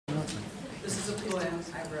a poem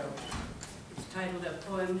I wrote. It's titled A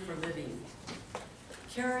Poem for Living.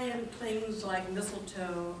 Carrion clings like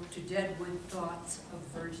mistletoe to deadwood thoughts of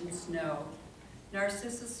virgin snow.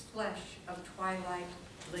 Narcissus flesh of twilight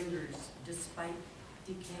lingers despite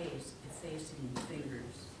decay's effacing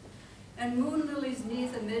fingers. And moon lilies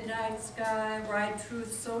neath a midnight sky ride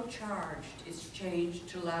truth so charged it's changed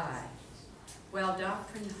to lie. While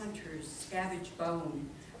doctrine hunters scavenge bone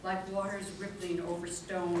like waters rippling over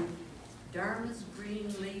stone, Dharma's green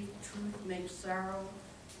leaf truth makes sorrow,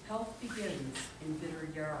 health begins in bitter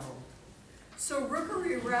yarrow. So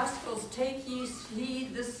rookery rascals, take ye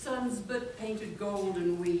heed, the sun's but painted gold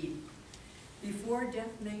and weed. Before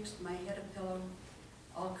death makes my head a pillow,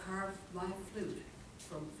 I'll carve my flute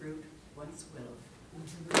from fruit once willowed.